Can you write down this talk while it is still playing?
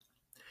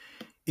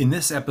In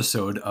this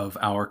episode of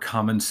Our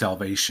Common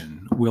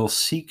Salvation, we'll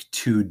seek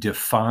to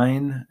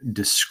define,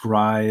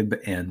 describe,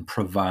 and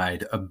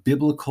provide a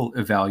biblical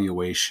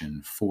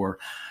evaluation for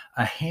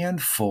a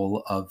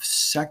handful of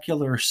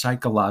secular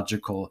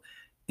psychological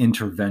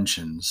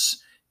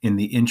interventions in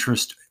the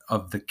interest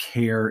of the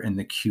care and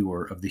the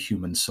cure of the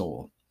human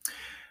soul.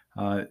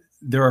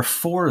 There are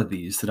four of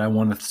these that I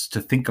want us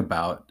to think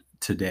about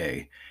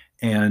today,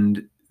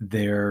 and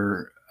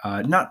they're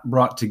not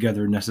brought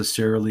together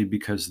necessarily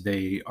because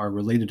they are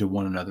related to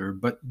one another,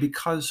 but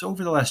because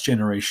over the last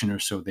generation or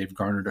so, they've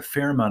garnered a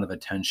fair amount of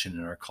attention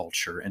in our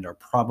culture and are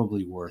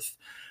probably worth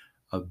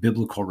a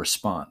biblical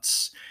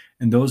response.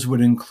 And those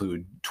would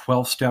include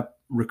 12-step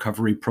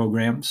recovery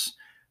programs,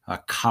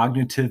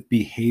 cognitive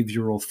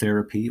behavioral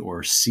therapy,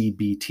 or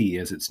CBT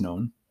as it's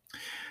known,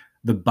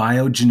 the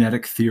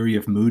biogenetic theory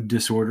of mood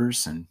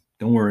disorders, and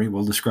don't worry,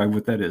 we'll describe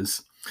what that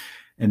is,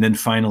 and then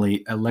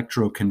finally,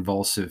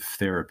 electroconvulsive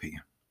therapy.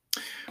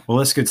 Well,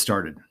 let's get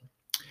started.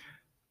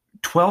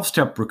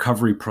 12-step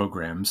recovery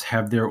programs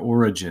have their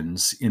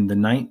origins in the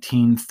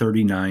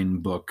 1939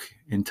 book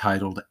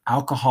entitled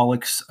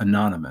Alcoholics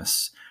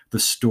Anonymous, the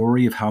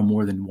story of how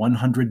more than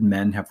 100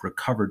 men have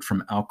recovered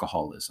from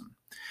alcoholism.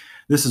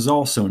 This is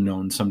also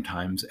known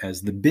sometimes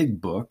as the Big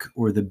Book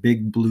or the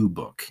Big Blue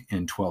Book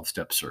in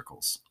 12-step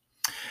circles.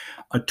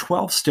 A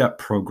 12-step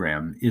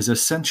program is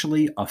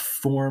essentially a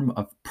form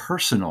of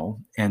personal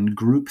and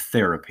group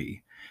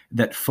therapy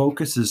that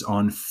focuses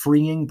on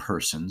freeing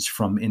persons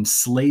from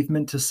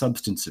enslavement to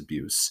substance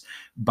abuse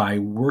by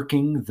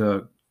working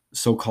the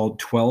so-called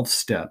 12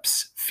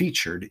 steps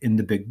featured in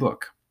the Big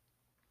Book.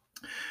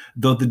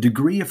 Though the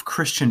degree of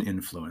Christian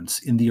influence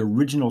in the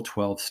original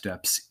 12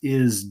 steps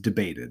is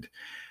debated,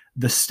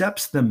 the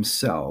steps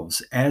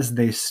themselves, as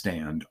they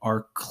stand,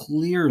 are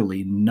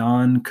clearly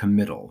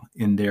non-committal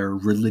in their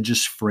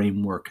religious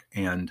framework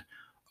and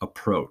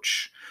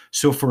approach.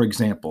 So, for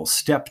example,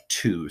 step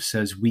 2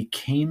 says we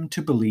came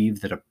to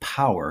believe that a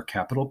power,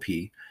 capital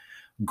P,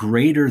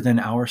 greater than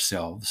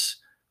ourselves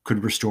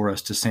could restore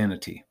us to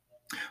sanity.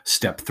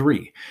 Step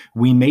 3,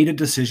 we made a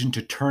decision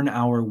to turn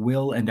our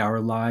will and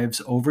our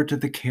lives over to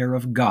the care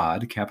of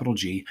God, capital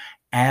G,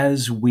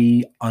 as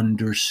we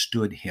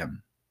understood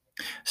Him.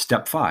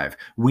 Step 5,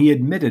 we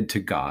admitted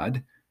to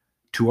God,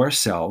 to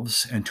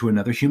ourselves, and to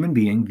another human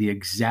being the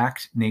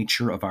exact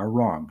nature of our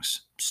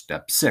wrongs.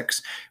 Step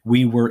 6,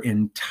 we were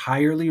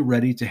entirely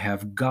ready to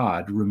have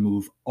God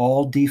remove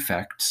all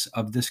defects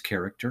of this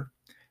character.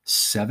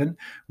 7,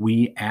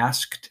 we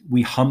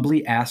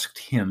humbly asked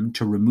Him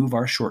to remove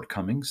our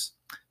shortcomings.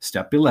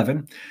 Step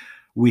 11,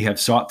 we have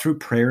sought through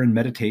prayer and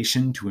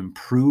meditation to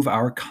improve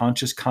our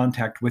conscious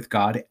contact with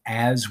God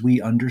as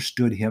we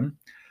understood Him,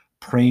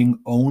 praying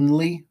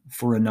only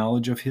for a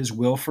knowledge of His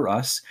will for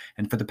us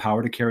and for the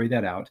power to carry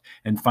that out.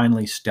 And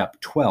finally,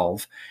 step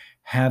 12,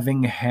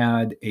 having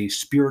had a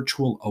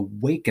spiritual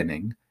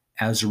awakening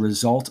as a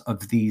result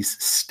of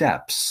these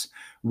steps,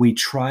 we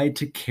tried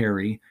to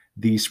carry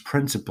these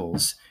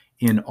principles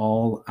in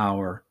all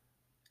our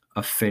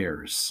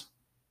affairs.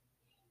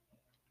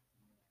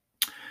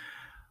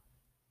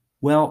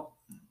 Well,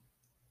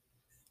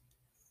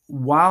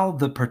 while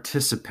the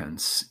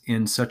participants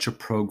in such a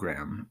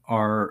program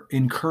are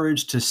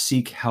encouraged to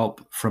seek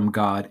help from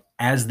God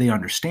as they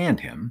understand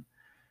Him,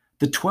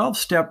 the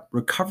 12-step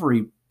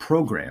recovery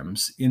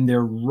programs in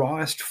their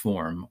rawest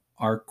form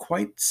are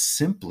quite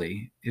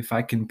simply, if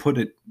I can put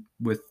it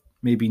with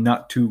maybe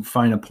not too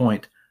fine a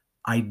point,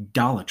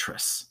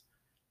 idolatrous,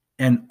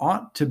 and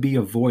ought to be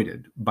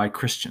avoided by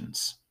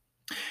Christians.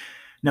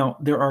 Now,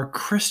 there are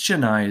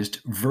Christianized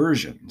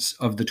versions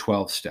of the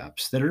 12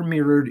 steps that are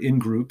mirrored in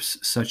groups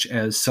such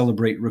as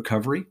Celebrate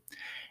Recovery,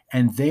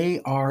 and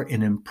they are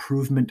an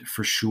improvement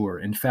for sure.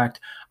 In fact,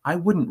 I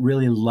wouldn't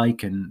really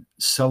liken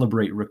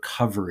Celebrate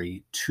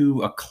Recovery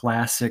to a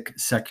classic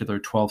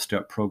secular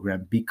 12-step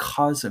program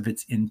because of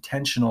its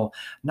intentional,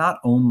 not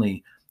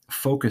only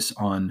focus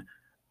on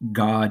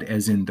God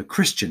as in the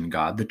Christian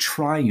God, the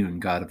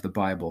triune God of the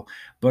Bible,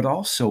 but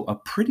also a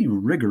pretty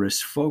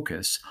rigorous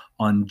focus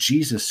on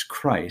Jesus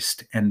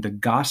Christ and the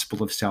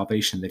gospel of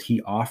salvation that He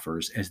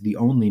offers as the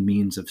only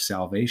means of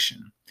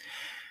salvation.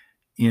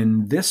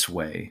 In this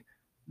way,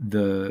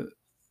 the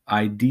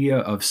idea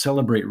of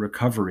Celebrate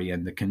Recovery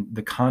and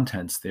the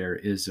contents there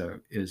is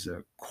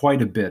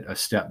quite a bit a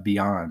step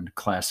beyond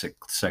classic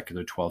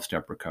secular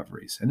 12-step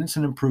recoveries, and it's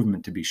an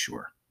improvement to be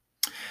sure.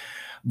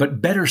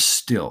 But better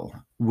still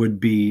would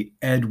be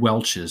Ed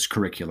Welch's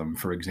curriculum,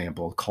 for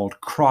example,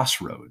 called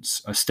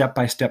Crossroads, a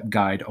step-by-step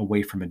guide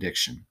away from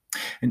addiction.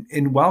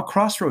 And while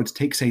Crossroads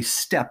takes a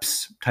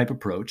steps type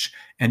approach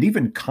and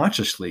even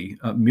consciously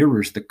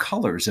mirrors the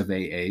colors of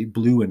AA,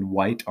 blue and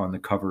white on the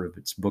cover of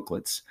its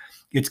booklets,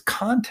 its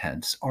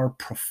contents are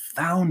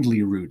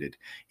profoundly rooted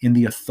in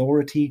the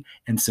authority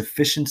and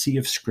sufficiency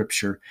of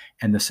Scripture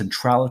and the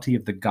centrality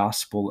of the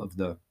gospel of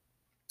the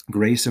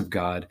grace of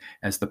God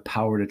as the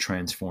power to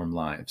transform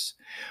lives.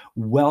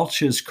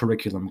 Welch's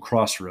curriculum,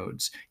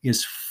 Crossroads,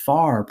 is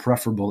far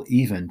preferable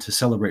even to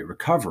Celebrate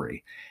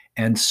Recovery,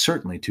 and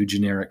certainly to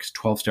generic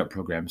 12-step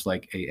programs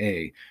like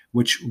AA,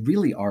 which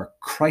really are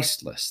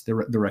Christless.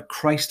 They're a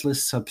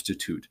Christless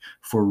substitute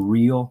for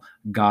real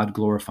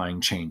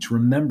God-glorifying change.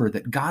 Remember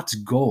that God's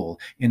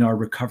goal in our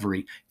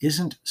recovery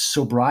isn't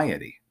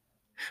sobriety.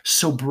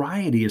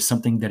 Sobriety is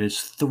something that is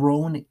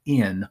thrown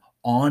in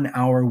on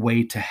our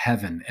way to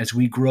heaven as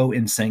we grow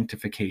in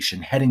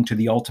sanctification, heading to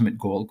the ultimate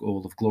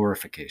goal of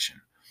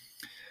glorification.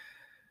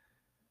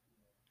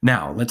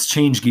 Now, let's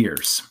change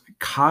gears.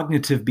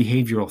 Cognitive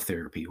behavioral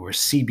therapy, or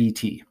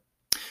CBT.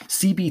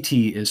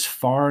 CBT is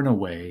far and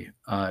away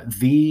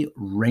the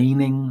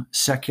reigning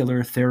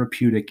secular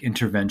therapeutic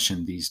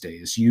intervention these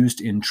days used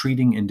in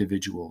treating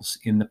individuals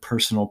in the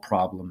personal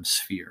problem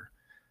sphere.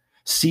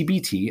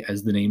 CBT,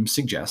 as the name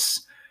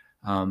suggests,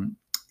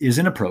 is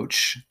an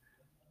approach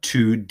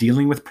to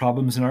dealing with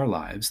problems in our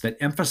lives that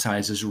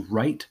emphasizes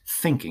right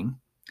thinking,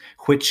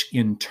 which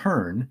in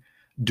turn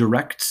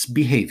directs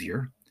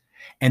behavior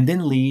and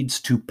then leads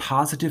to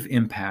positive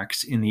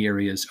impacts in the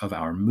areas of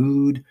our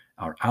mood,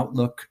 our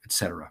outlook,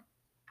 etc.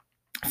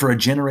 For a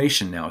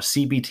generation now,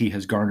 CBT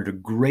has garnered a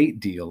great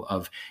deal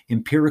of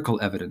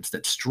empirical evidence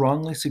that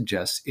strongly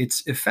suggests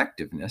its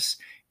effectiveness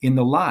in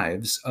the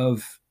lives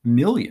of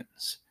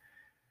millions.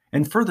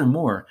 And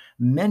furthermore,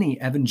 many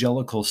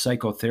evangelical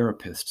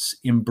psychotherapists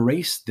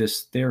embrace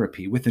this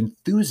therapy with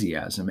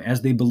enthusiasm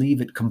as they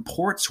believe it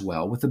comports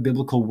well with a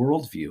biblical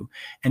worldview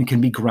and can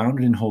be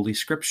grounded in Holy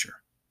Scripture.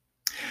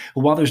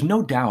 While there's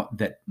no doubt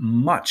that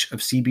much of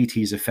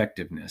CBT's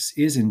effectiveness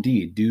is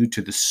indeed due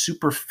to the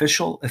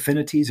superficial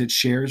affinities it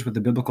shares with the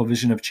biblical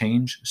vision of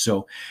change,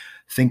 so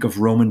think of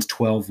Romans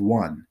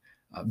 12:1,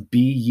 be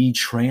ye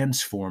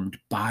transformed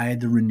by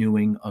the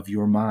renewing of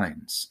your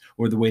minds,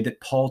 or the way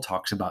that Paul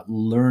talks about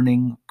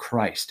learning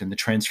Christ and the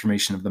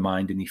transformation of the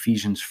mind in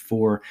Ephesians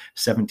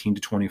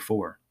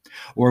 4:17-24.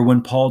 Or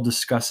when Paul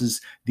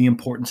discusses the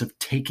importance of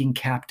taking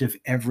captive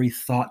every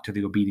thought to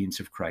the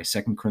obedience of Christ,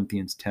 2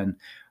 Corinthians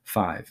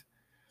 10:5.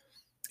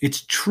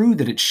 It's true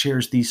that it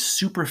shares these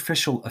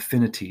superficial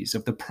affinities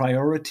of the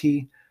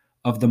priority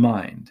of the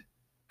mind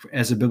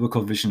as a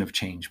biblical vision of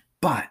change,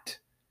 but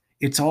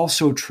it's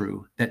also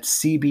true that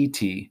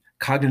CBT,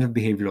 cognitive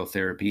behavioral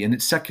therapy, in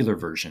its secular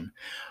version,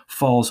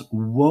 falls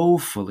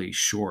woefully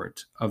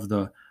short of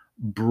the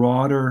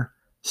broader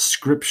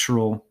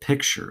scriptural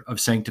picture of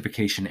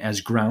sanctification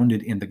as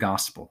grounded in the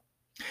gospel.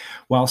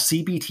 While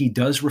CBT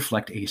does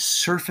reflect a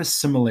surface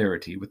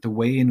similarity with the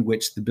way in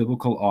which the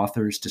biblical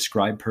authors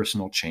describe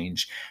personal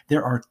change,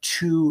 there are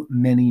too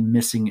many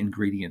missing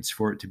ingredients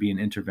for it to be an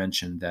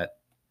intervention that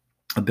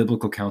a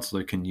biblical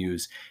counselor can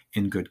use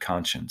in good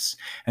conscience.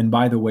 And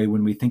by the way,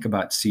 when we think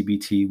about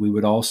CBT, we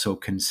would also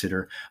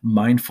consider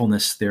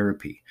mindfulness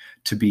therapy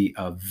to be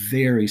a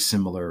very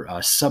similar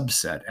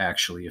subset,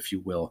 actually, if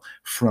you will,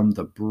 from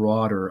the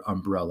broader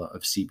umbrella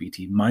of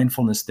CBT.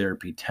 Mindfulness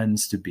therapy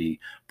tends to be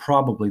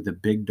probably the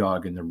big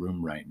dog in the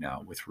room right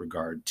now with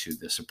regard to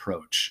this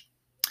approach.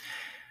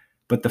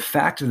 But the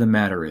fact of the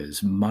matter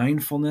is,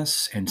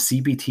 mindfulness and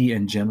CBT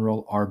in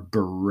general are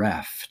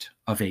bereft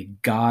of a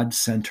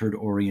God-centered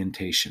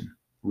orientation,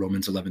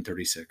 Romans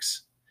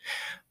 11:36.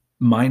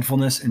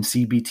 Mindfulness and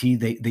CBT,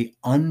 they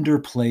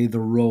underplay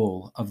the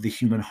role of the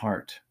human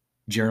heart,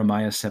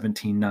 Jeremiah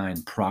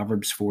 17:9,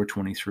 Proverbs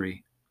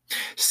 4:23.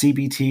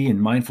 CBT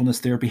and mindfulness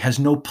therapy has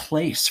no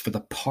place for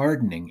the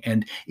pardoning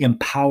and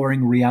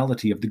empowering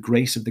reality of the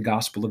grace of the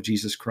gospel of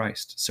Jesus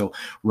Christ. So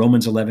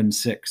Romans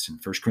 11:6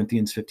 and 1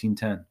 Corinthians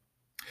 15:10.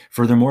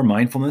 Furthermore,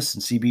 mindfulness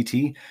and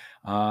CBT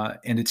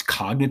and its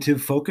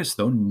cognitive focus,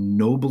 though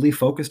nobly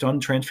focused on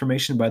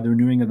transformation by the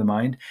renewing of the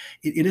mind,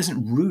 it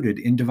isn't rooted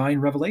in divine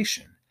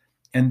revelation.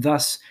 And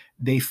thus,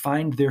 they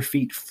find their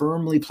feet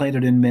firmly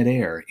planted in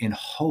midair in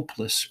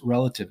hopeless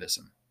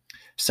relativism.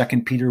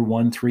 2 Peter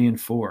 1:3 and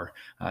 4,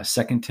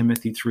 2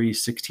 Timothy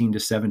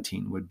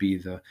 3:16-17 would be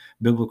the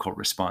biblical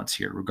response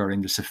here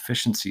regarding the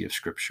sufficiency of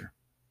Scripture.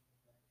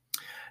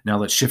 Now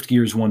let's shift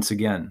gears once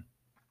again.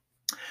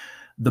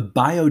 The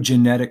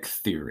biogenetic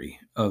theory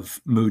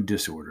of mood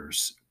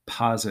disorders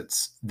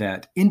posits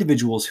that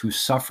individuals who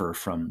suffer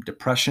from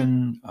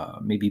depression,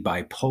 maybe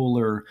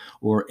bipolar,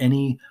 or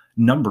any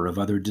number of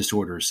other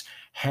disorders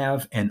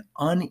have an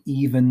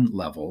uneven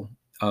level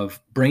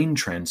of brain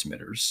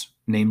transmitters,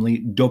 namely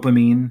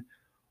dopamine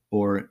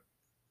or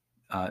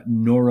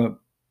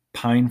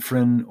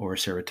norepinephrine or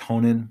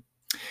serotonin.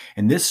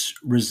 And this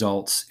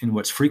results in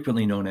what's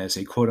frequently known as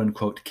a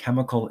quote-unquote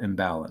chemical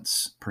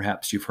imbalance.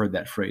 Perhaps you've heard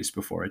that phrase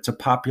before. It's a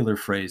popular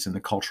phrase in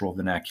the cultural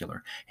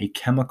vernacular, a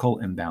chemical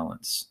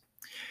imbalance.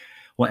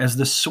 Well, as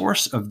the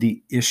source of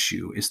the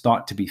issue is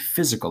thought to be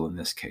physical in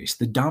this case,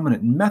 the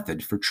dominant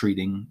method for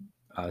treating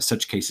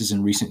such cases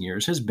in recent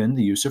years has been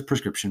the use of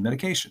prescription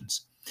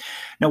medications.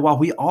 Now, while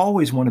we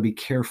always want to be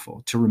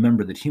careful to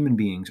remember that human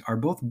beings are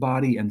both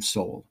body and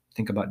soul,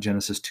 think about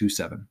Genesis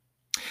 2:7,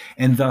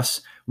 and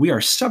thus we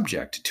are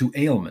subject to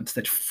ailments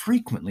that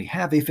frequently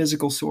have a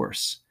physical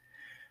source,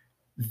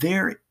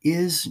 there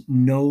is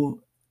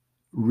no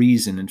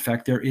reason, in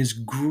fact, there is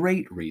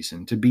great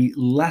reason to be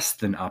less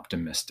than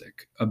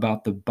optimistic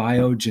about the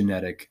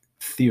biogenetic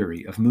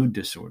theory of mood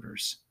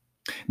disorders.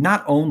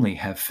 Not only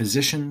have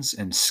physicians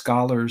and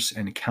scholars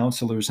and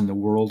counselors in the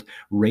world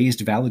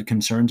raised valid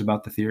concerns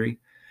about the theory,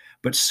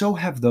 but so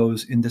have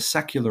those in the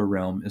secular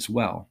realm as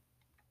well.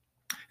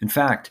 In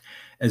fact,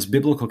 as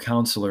biblical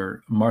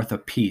counselor Martha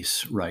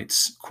Peace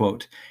writes,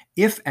 quote,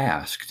 "If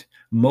asked,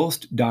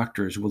 most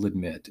doctors will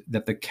admit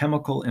that the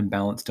chemical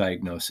imbalance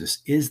diagnosis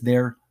is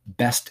their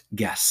best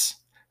guess,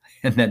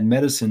 and that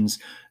medicines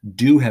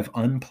do have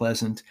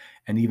unpleasant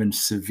and even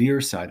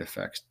severe side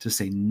effects, to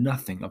say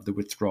nothing of the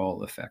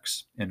withdrawal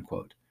effects," end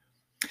quote.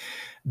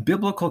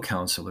 Biblical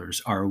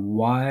counselors are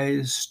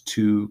wise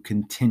to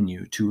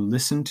continue to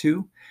listen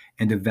to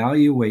and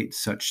evaluate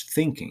such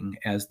thinking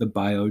as the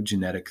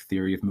biogenetic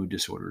theory of mood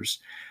disorders,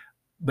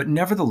 but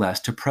nevertheless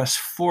to press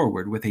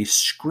forward with a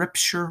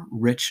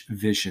scripture-rich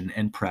vision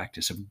and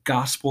practice of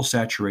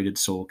gospel-saturated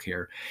soul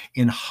care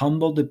in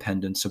humble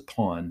dependence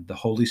upon the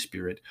Holy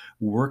Spirit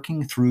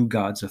working through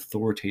God's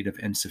authoritative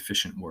and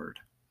sufficient word.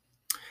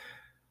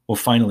 Well,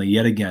 finally,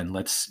 yet again,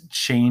 let's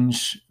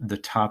change the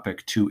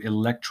topic to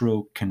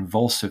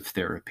electroconvulsive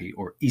therapy,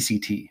 or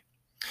ECT.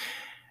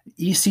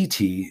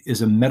 ECT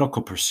is a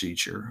medical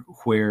procedure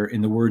where,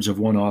 in the words of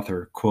one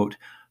author, quote,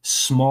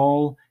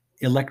 "small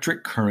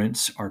electric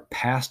currents are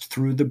passed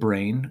through the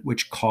brain,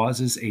 which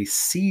causes a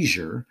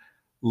seizure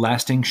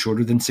lasting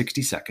shorter than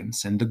 60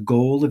 seconds. And the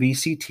goal of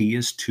ECT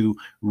is to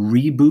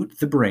reboot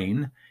the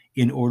brain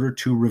in order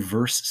to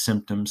reverse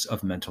symptoms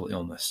of mental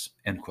illness,"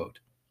 end quote.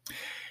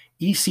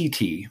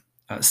 ECT,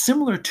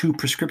 similar to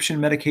prescription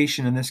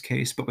medication in this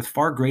case, but with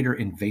far greater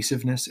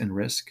invasiveness and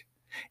risk,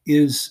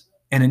 is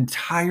an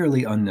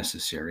entirely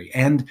unnecessary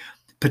and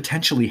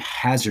potentially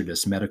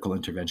hazardous medical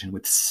intervention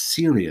with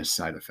serious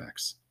side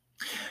effects.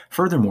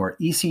 Furthermore,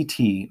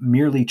 ECT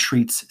merely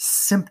treats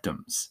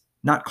symptoms,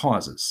 not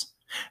causes.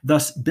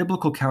 Thus,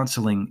 biblical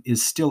counseling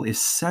is still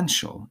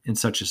essential in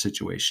such a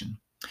situation.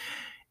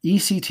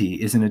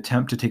 ECT is an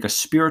attempt to take a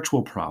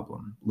spiritual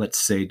problem, let's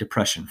say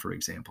depression, for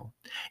example,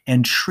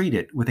 and treat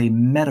it with a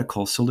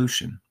medical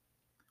solution.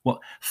 Well,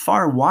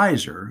 far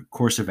wiser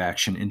course of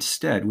action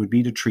instead would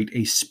be to treat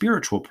a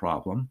spiritual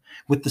problem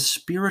with the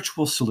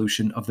spiritual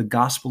solution of the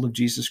gospel of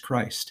Jesus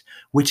Christ,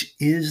 which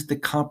is the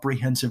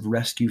comprehensive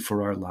rescue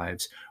for our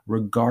lives,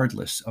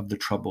 regardless of the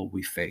trouble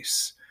we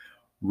face.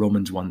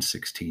 Romans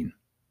 1:16.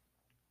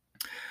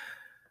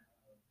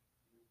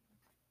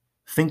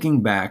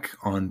 Thinking back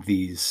on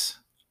these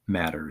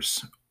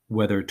matters,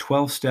 whether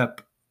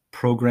 12-step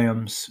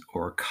programs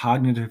or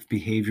cognitive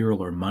behavioral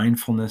or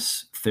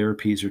mindfulness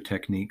therapies or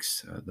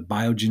techniques, the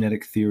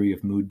biogenetic theory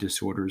of mood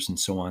disorders and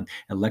so on,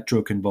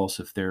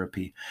 electroconvulsive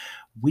therapy,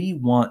 we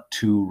want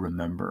to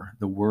remember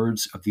the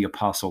words of the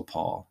Apostle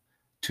Paul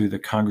to the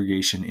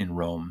congregation in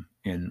Rome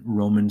in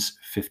Romans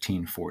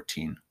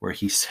 15:14, where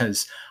he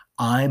says,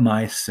 "I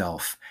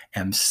myself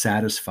am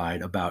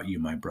satisfied about you,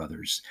 my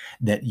brothers,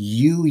 that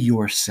you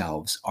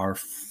yourselves are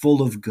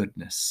full of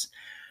goodness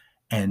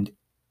and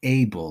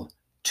able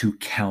to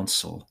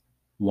counsel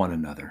one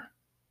another."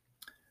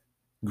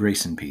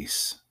 Grace and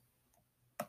peace.